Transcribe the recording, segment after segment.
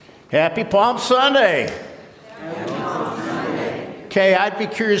Happy Palm Sunday. Okay, I'd be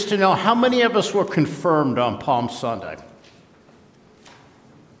curious to know how many of us were confirmed on Palm Sunday?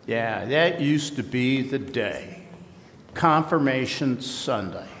 Yeah, that used to be the day. Confirmation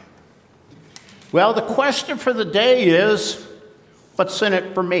Sunday. Well, the question for the day is, what's in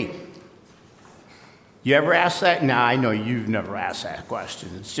it for me? You ever ask that? No, I know you've never asked that question.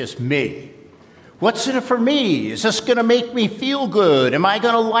 It's just me. What's in it for me? Is this going to make me feel good? Am I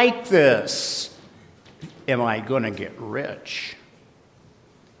going to like this? Am I going to get rich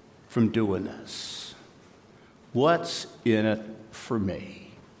from doing this? What's in it for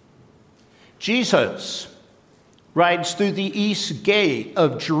me? Jesus rides through the east gate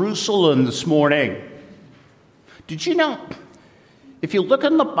of Jerusalem this morning. Did you know, if you look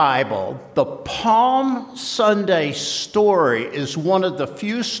in the Bible, the Palm Sunday story is one of the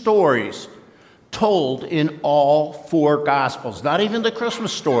few stories told in all four Gospels. Not even the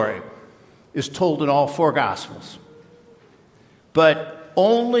Christmas story is told in all four Gospels. But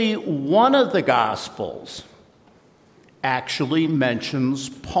only one of the Gospels actually mentions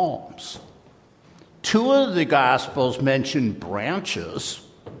palms. Two of the Gospels mention branches,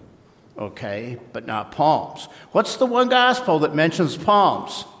 okay, but not palms. What's the one Gospel that mentions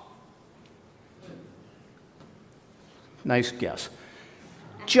palms? Nice guess.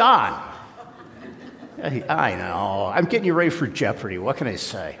 John. I know. I'm getting you ready for Jeopardy. What can I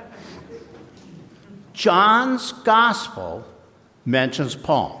say? John's Gospel mentions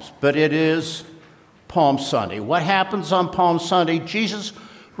palms, but it is Palm Sunday. What happens on Palm Sunday? Jesus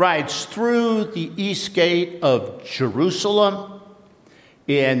rides through the east gate of Jerusalem,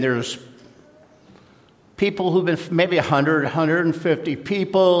 and there's people who've been maybe 100, 150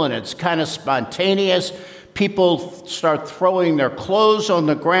 people, and it's kind of spontaneous. People start throwing their clothes on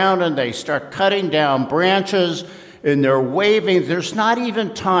the ground, and they start cutting down branches, and they're waving. There's not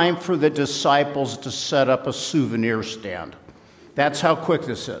even time for the disciples to set up a souvenir stand. That's how quick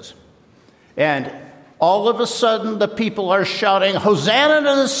this is. And all of a sudden, the people are shouting, "Hosanna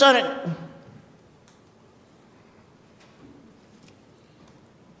to the Son."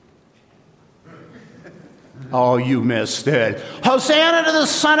 Oh, you missed it. Hosanna to the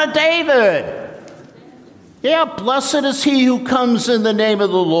Son of David. Yeah, blessed is he who comes in the name of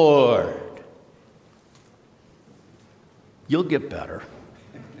the Lord. You'll get better.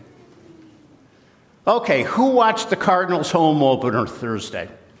 Okay, who watched the Cardinals home opener Thursday?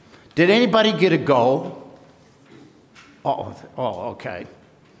 Did anybody get a go? Oh, okay.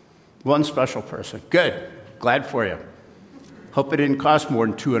 One special person. Good. Glad for you. Hope it didn't cost more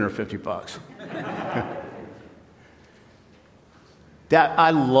than $250. That I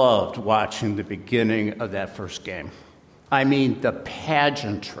loved watching the beginning of that first game. I mean, the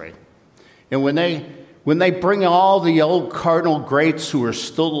pageantry. And when they bring all the old Cardinal greats who are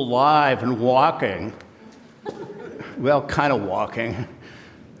still alive and walking, well, kind of walking,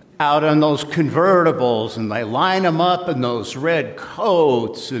 out on those convertibles, and they line them up in those red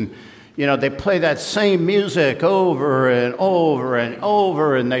coats, and they play that same music over and over and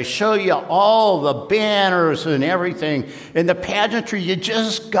over, and they show you all the banners and everything. And the pageantry, you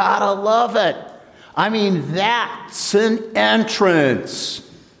just gotta love it. I mean, that's an entrance.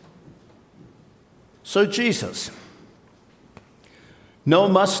 So Jesus, no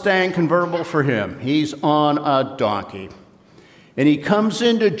Mustang convertible for him. He's on a donkey. And he comes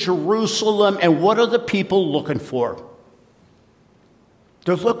into Jerusalem, and what are the people looking for?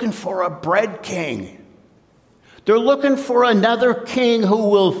 They're looking for a bread king. They're looking for another king who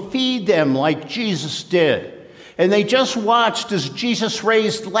will feed them like Jesus did. And they just watched as Jesus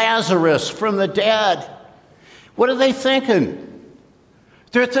raised Lazarus from the dead. What are they thinking?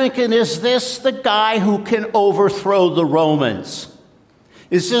 They're thinking, is this the guy who can overthrow the Romans?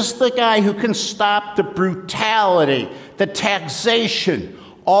 Is this the guy who can stop the brutality, the taxation,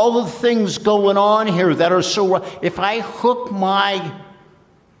 all the things going on here that are so wrong? If I hook my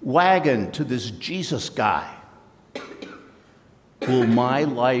wagon to this Jesus guy, will my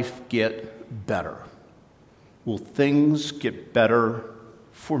life get better? Will things get better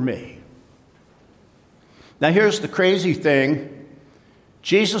for me? Now here's the crazy thing.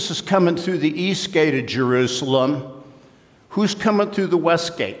 Jesus is coming through the east gate of Jerusalem. Who's coming through the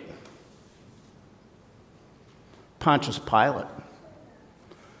west gate? Pontius Pilate.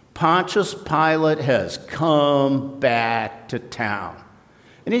 Pontius Pilate has come back to town.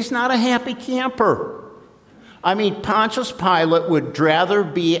 And he's not a happy camper. I mean, Pontius Pilate would rather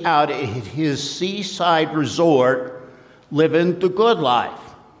be out at his seaside resort living the good life.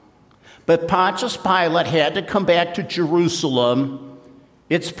 But Pontius Pilate had to come back to Jerusalem.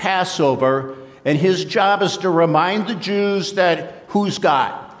 It's Passover, and his job is to remind the Jews that who's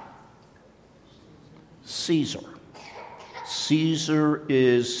God? Caesar. Caesar's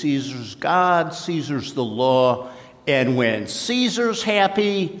God, Caesar's the law, and when Caesar's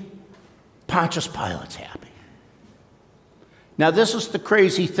happy, Pontius Pilate's happy. Now this is the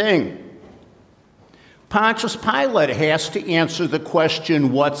crazy thing. Pontius Pilate has to answer the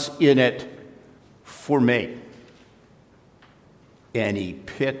question, what's in it for me? And he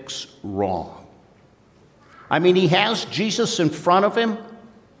picks wrong. I mean, he has Jesus in front of him.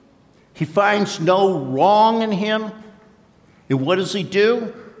 He finds no wrong in him. And what does he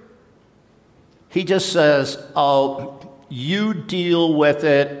do? He just says, oh, you deal with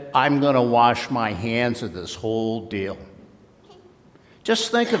it. I'm going to wash my hands of this whole deal.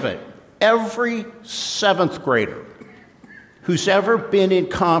 Just think of it. Every seventh grader who's ever been in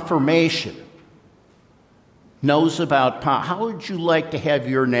confirmation knows about how would you like to have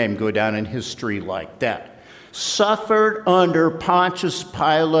your name go down in history like that? Suffered under Pontius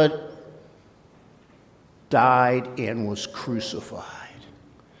Pilate, died and was crucified.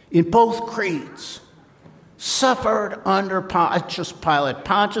 In both creeds, suffered under Pontius Pilate.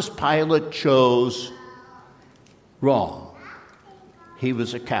 Pontius Pilate chose wrong. He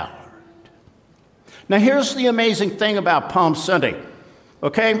was a coward. Now here's the amazing thing about Palm Sunday,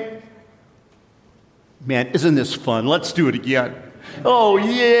 okay? Man, isn't this fun? Let's do it again. Oh,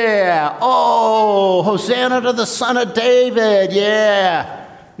 yeah. Oh, Hosanna to the Son of David. Yeah.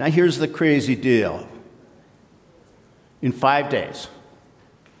 Now here's the crazy deal. In 5 days,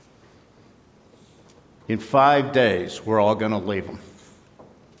 we're all going to leave them.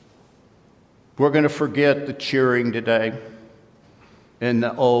 We're going to forget the cheering today and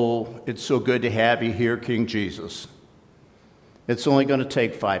the, oh, it's so good to have you here, King Jesus. It's only going to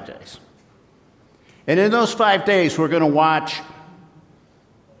take 5 days. And in those 5 days, we're going to watch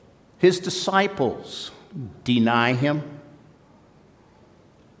his disciples deny him,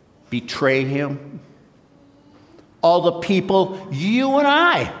 betray him. All the people, you and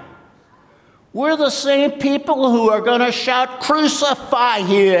I, we're the same people who are going to shout, crucify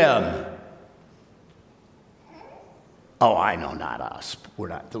him. Oh, I know, not us. We're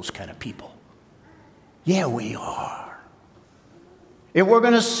not those kind of people. Yeah, we are. And we're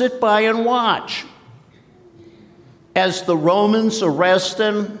going to sit by and watch as the Romans arrest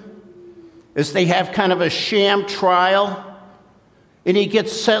him, as they have kind of a sham trial, and he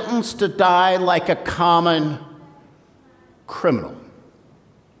gets sentenced to die like a common criminal.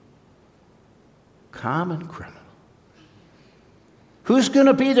 Common criminal. Who's going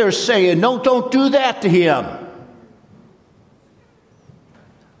to be there saying, no, don't do that to him?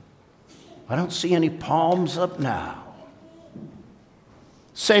 I don't see any palms up now.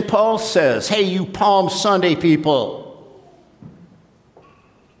 St. Paul says, hey, you Palm Sunday people.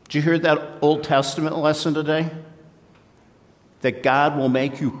 Did you hear that Old Testament lesson today? That God will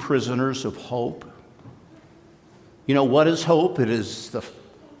make you prisoners of hope. You know, what is hope? It is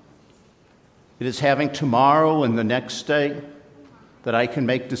having tomorrow and the next day that I can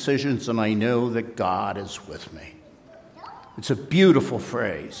make decisions and I know that God is with me. It's a beautiful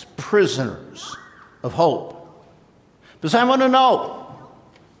phrase, prisoners of hope. Because I want to know,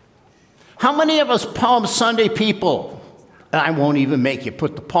 how many of us Palm Sunday people, and I won't even make you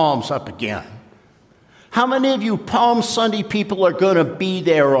put the palms up again, how many of you Palm Sunday people are going to be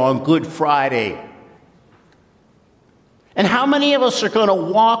there on Good Friday? And how many of us are going to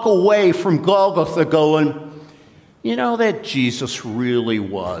walk away from Golgotha going, you know, that Jesus really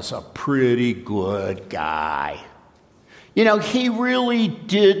was a pretty good guy. You know, he really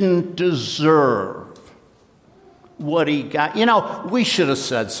didn't deserve what he got. You know, we should have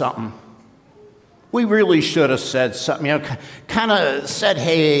said something. We really should have said something. You know, kind of said,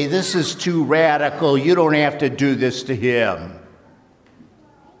 hey, this is too radical. You don't have to do this to him.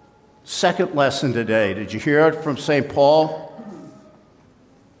 Second lesson today. Did you hear it from St. Paul?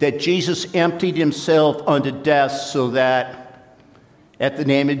 That Jesus emptied himself unto death so that at the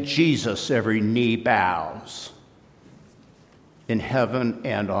name of Jesus every knee bows in heaven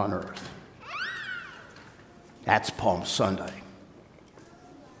and on earth. That's Palm Sunday.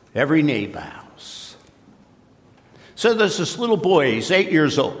 Every knee bows. So there's this little boy, he's 8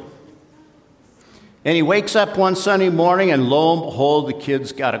 years old. And he wakes up one Sunday morning and lo and behold, the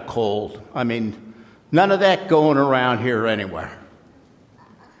kid's got a cold. I mean, none of that going around here anywhere.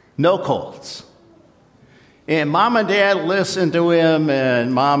 No colds. And mom and dad listen to him,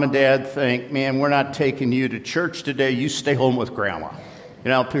 and mom and dad think, man, we're not taking you to church today. You stay home with grandma. You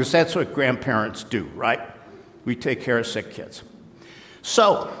know, because that's what grandparents do, right? We take care of sick kids.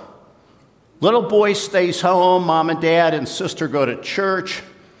 So, little boy stays home. Mom and dad and sister go to church.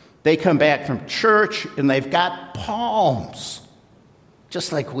 They come back from church, and they've got palms,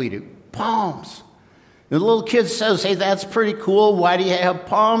 just like we do. Palms. The little kid says, hey, that's pretty cool. Why do you have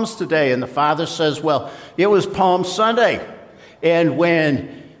palms today? And the father says, well, it was Palm Sunday. And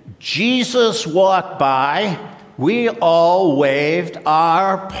when Jesus walked by, we all waved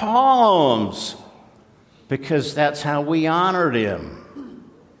our palms because that's how we honored him.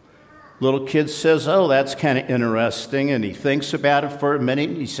 Little kid says, oh, that's kind of interesting. And he thinks about it for a minute.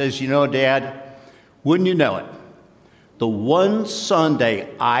 And he says, you know, Dad, wouldn't you know it? The one Sunday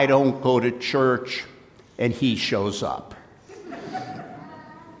I don't go to church, and he shows up.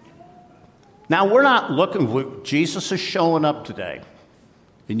 Now, we're not looking, Jesus is showing up today,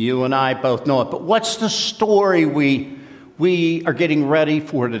 and you and I both know it, but what's the story we are getting ready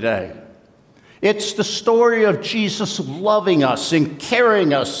for today? It's the story of Jesus loving us and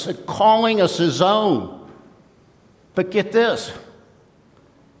carrying us and calling us his own. But get this,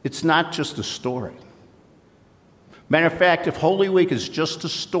 it's not just a story. Matter of fact, if Holy Week is just a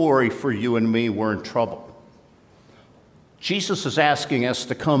story for you and me, we're in trouble. Jesus is asking us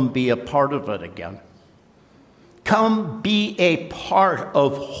to come be a part of it again. Come be a part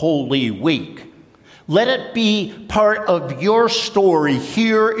of Holy Week. Let it be part of your story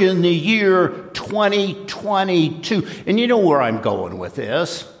here in the year 2022. And you know where I'm going with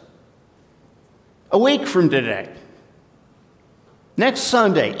this. A week from today. Next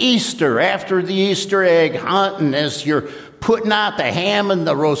Sunday, Easter, after the Easter egg hunting, as you're putting out the ham and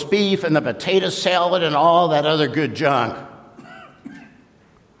the roast beef and the potato salad and all that other good junk.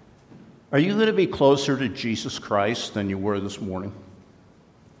 Are you going to be closer to Jesus Christ than you were this morning?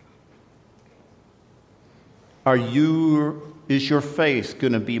 Is your faith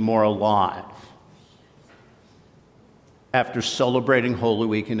going to be more alive after celebrating Holy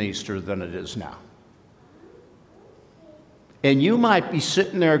Week and Easter than it is now? And you might be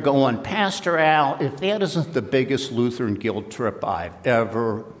sitting there going, Pastor Al, if that isn't the biggest Lutheran guilt trip I've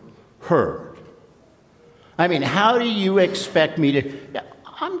ever heard. I mean, how do you expect me to...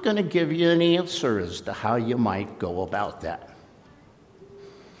 I'm going to give you an answer as to how you might go about that.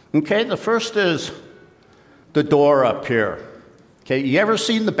 Okay, the first is the door up here. Okay, you ever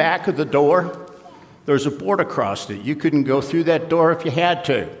seen the back of the door? There's a board across it. You couldn't go through that door if you had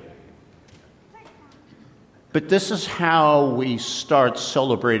to. But this is how we start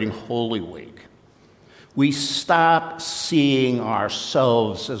celebrating Holy Week. We stop seeing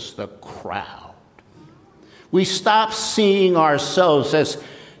ourselves as the crowd. We stop seeing ourselves as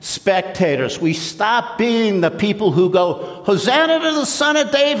spectators. We stop being the people who go, Hosanna to the Son of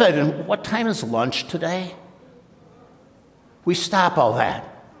David. And what time is lunch today? We stop all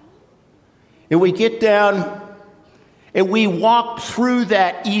that. And we get down and we walk through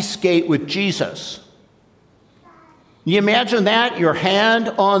that east gate with Jesus. You imagine that? Your hand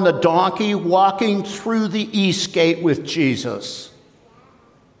on the donkey walking through the east gate with Jesus.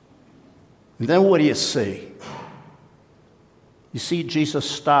 And then what do you see? You see Jesus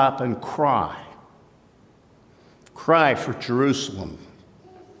stop and cry. Cry for Jerusalem.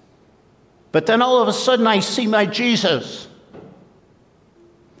 But then all of a sudden I see my Jesus.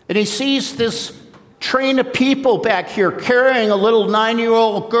 And he sees this train of people back here carrying a little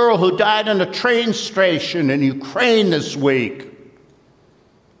 9-year-old girl who died in a train station in Ukraine this week.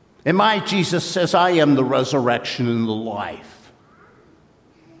 And my Jesus says, I am the resurrection and the life.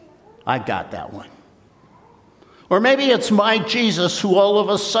 I got that one. Or maybe it's my Jesus who all of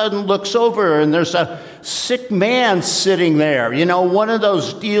a sudden looks over and there's a sick man sitting there. You know, one of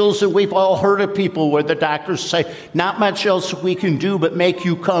those deals that we've all heard of people where the doctors say, not much else we can do but make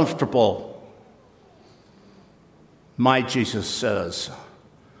you comfortable. My Jesus says,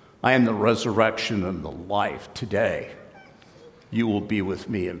 I am the resurrection and the life. Today, you will be with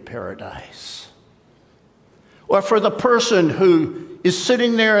me in paradise. Or for the person who is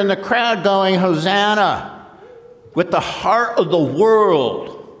sitting there in the crowd going, Hosanna, with the heart of the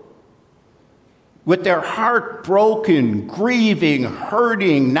world, with their heart broken, grieving,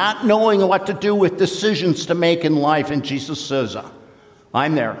 hurting, not knowing what to do with decisions to make in life. And Jesus says,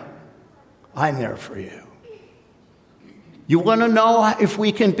 I'm there. I'm there for you. You want to know if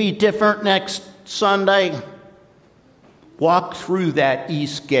we can be different next Sunday? Walk through that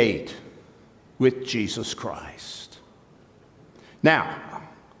east gate with Jesus Christ. Now,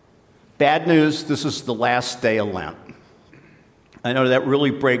 bad news, this is the last day of Lent. I know that really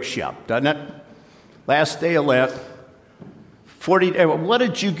breaks you up, doesn't it? Last day of Lent, 40 days. What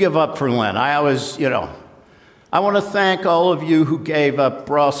did you give up for Lent? I want to thank all of you who gave up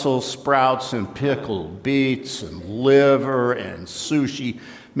Brussels sprouts and pickled beets and liver and sushi.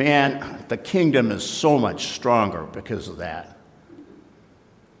 Man, the kingdom is so much stronger because of that.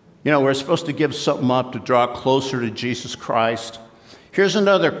 You know, we're supposed to give something up to draw closer to Jesus Christ. Here's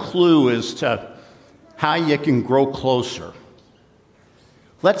another clue as to how you can grow closer.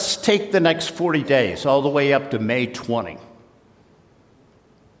 Let's take the next 40 days, all the way up to May 20,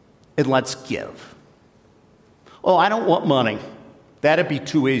 and let's give. Oh, I don't want money. That'd be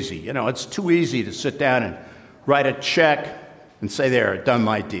too easy. You know, it's too easy to sit down and write a check and say, there, done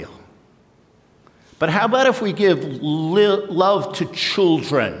my deal. But how about if we give love to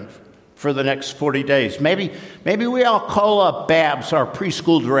children for the next 40 days? Maybe we all call up Babs, our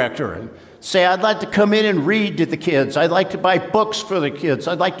preschool director, and say, I'd like to come in and read to the kids. I'd like to buy books for the kids.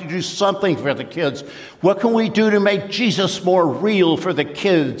 I'd like to do something for the kids. What can we do to make Jesus more real for the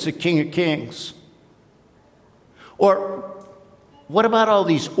kids at King of Kings? Or what about all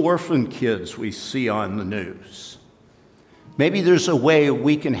these orphan kids we see on the news? Maybe there's a way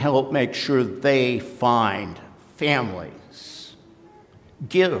we can help make sure they find families.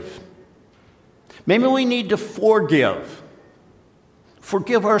 Give. Maybe we need to forgive.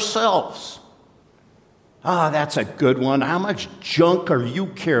 Forgive ourselves. That's a good one. How much junk are you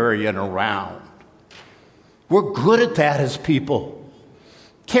carrying around? We're good at that as people.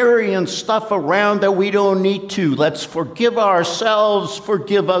 Carrying stuff around that we don't need to. Let's forgive ourselves,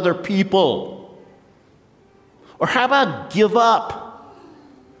 forgive other people. Or how about give up?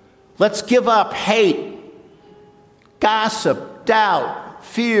 Let's give up hate, gossip, doubt,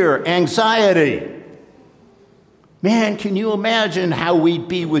 fear, anxiety. Man, can you imagine how we'd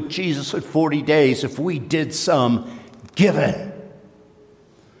be with Jesus at 40 days if we did some giving?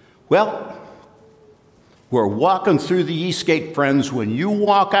 Well, we're walking through the Eastgate, friends. When you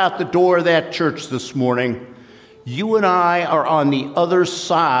walk out the door of that church this morning, you and I are on the other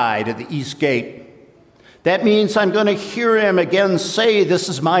side of the Eastgate. That means I'm going to hear him again say, this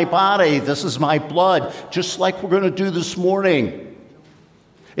is my body, this is my blood, just like we're going to do this morning.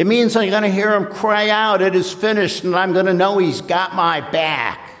 It means I'm going to hear him cry out, it is finished, and I'm going to know he's got my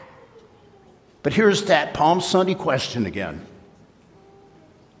back. But here's that Palm Sunday question again.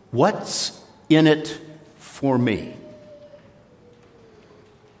 What's in it for me?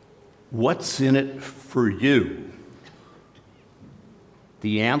 What's in it for you?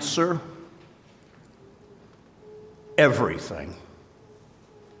 The answer? Everything.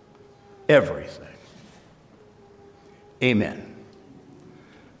 Everything. Amen.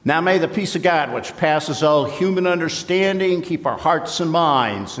 Now may the peace of God, which passes all human understanding, keep our hearts and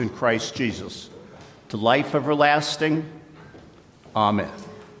minds in Christ Jesus to life everlasting. Amen.